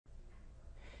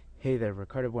Hey there,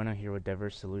 Ricardo Bueno here with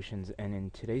Diverse Solutions, and in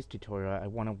today's tutorial I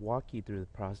want to walk you through the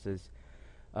process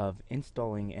of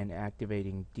installing and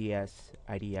activating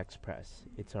dsIDXpress.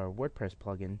 It's our WordPress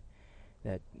plugin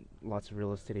that lots of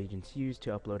real estate agents use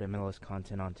to upload MLS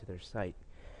content onto their site.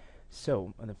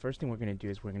 So the first thing we're going to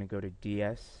do is we're going to go to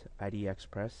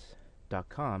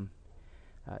dsIDXpress.com,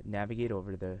 navigate over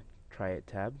to the Try It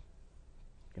tab,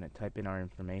 going to type in our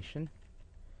information.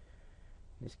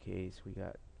 In this case we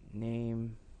got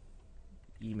name,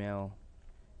 email.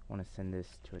 I want to send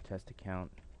this to a test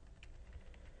account.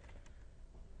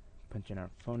 Punch in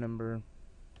our phone number.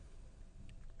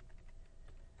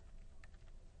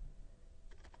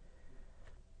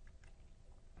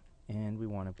 And we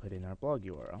want to put in our blog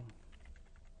URL.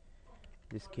 In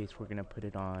this case we're going to put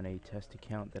it on a test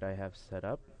account that I have set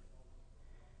up.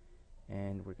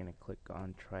 And we're going to click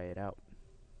on Try It Out.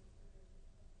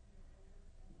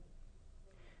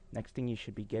 Next thing you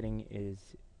should be getting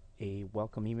is a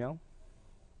welcome email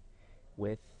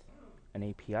with an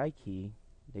API key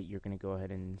that you're going to go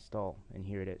ahead and install. And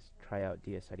here it is. Try out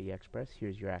dsIDXpress.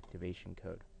 Here's your activation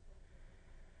code.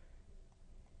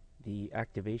 The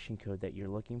activation code that you're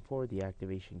looking for, the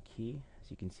activation key,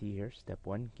 as you can see here, step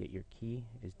 1, get your key,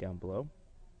 is down below.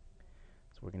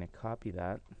 So we're going to copy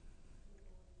that.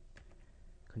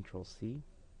 Control C. You're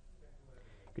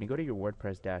going to go to your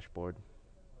WordPress dashboard.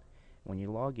 When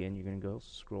you log in, you're going to go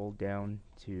scroll down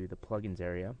to the plugins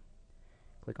area,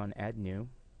 click on Add New.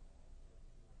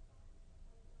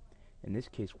 In this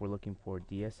case, we're looking for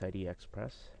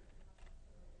dsIDXpress.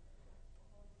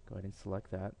 Go ahead and select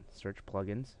that. Search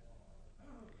plugins.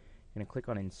 You're going to click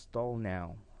on Install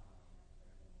Now.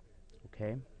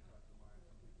 Okay.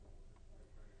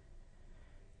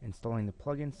 Installing the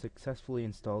plugin. Successfully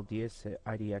installed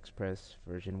dsIDXpress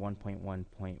version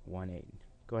 1.1.18.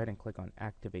 Go ahead and click on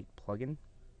Activate Plugin.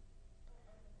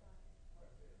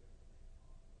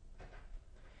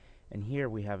 And here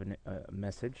we have a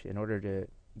message. In order to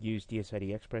use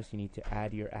dsIDXpress, you need to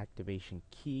add your activation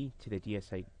key to the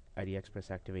dsIDXpress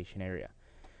activation area.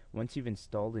 Once you've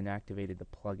installed and activated the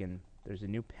plugin, there's a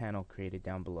new panel created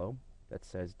down below that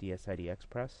says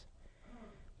dsIDXpress.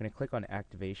 I'm going to click on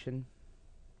Activation,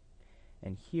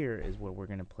 and here is where we're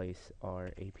going to place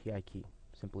our API key.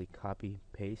 Simply copy,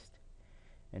 paste,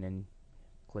 and then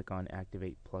click on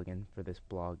Activate Plugin for this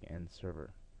blog and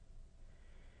server.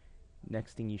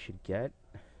 Next thing you should get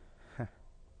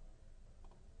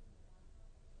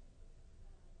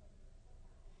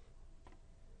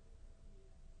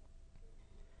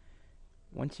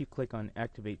once you click on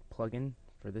Activate Plugin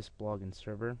for this blog and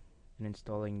server and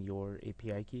installing your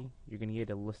API key, you're going to get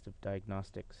a list of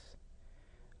diagnostics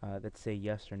that say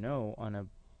yes or no on a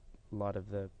lot of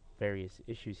the various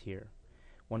issues here.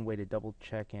 One way to double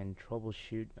check and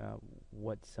troubleshoot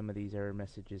what some of these error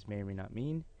messages may or may not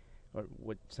mean, or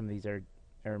what some of these error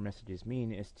messages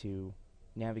mean, is to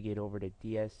navigate over to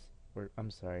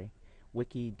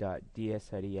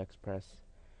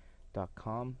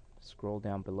wiki.dsIDXpress.com, scroll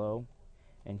down below,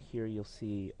 and here you'll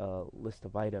see a list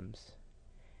of items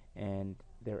and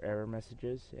their error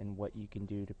messages and what you can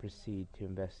do to proceed to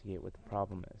investigate what the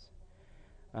problem is.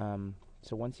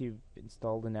 So once you've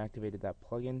installed and activated that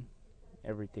plugin,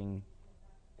 everything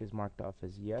is marked off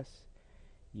as yes.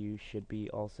 You should be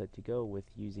all set to go with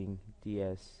using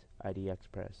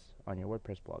dsIDXpress on your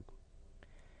WordPress blog.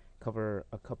 Cover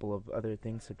a couple of other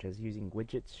things such as using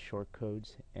widgets,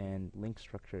 shortcodes, and link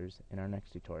structures in our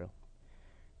next tutorial.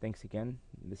 Thanks again.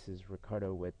 This is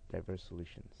Ricardo with Diverse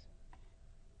Solutions.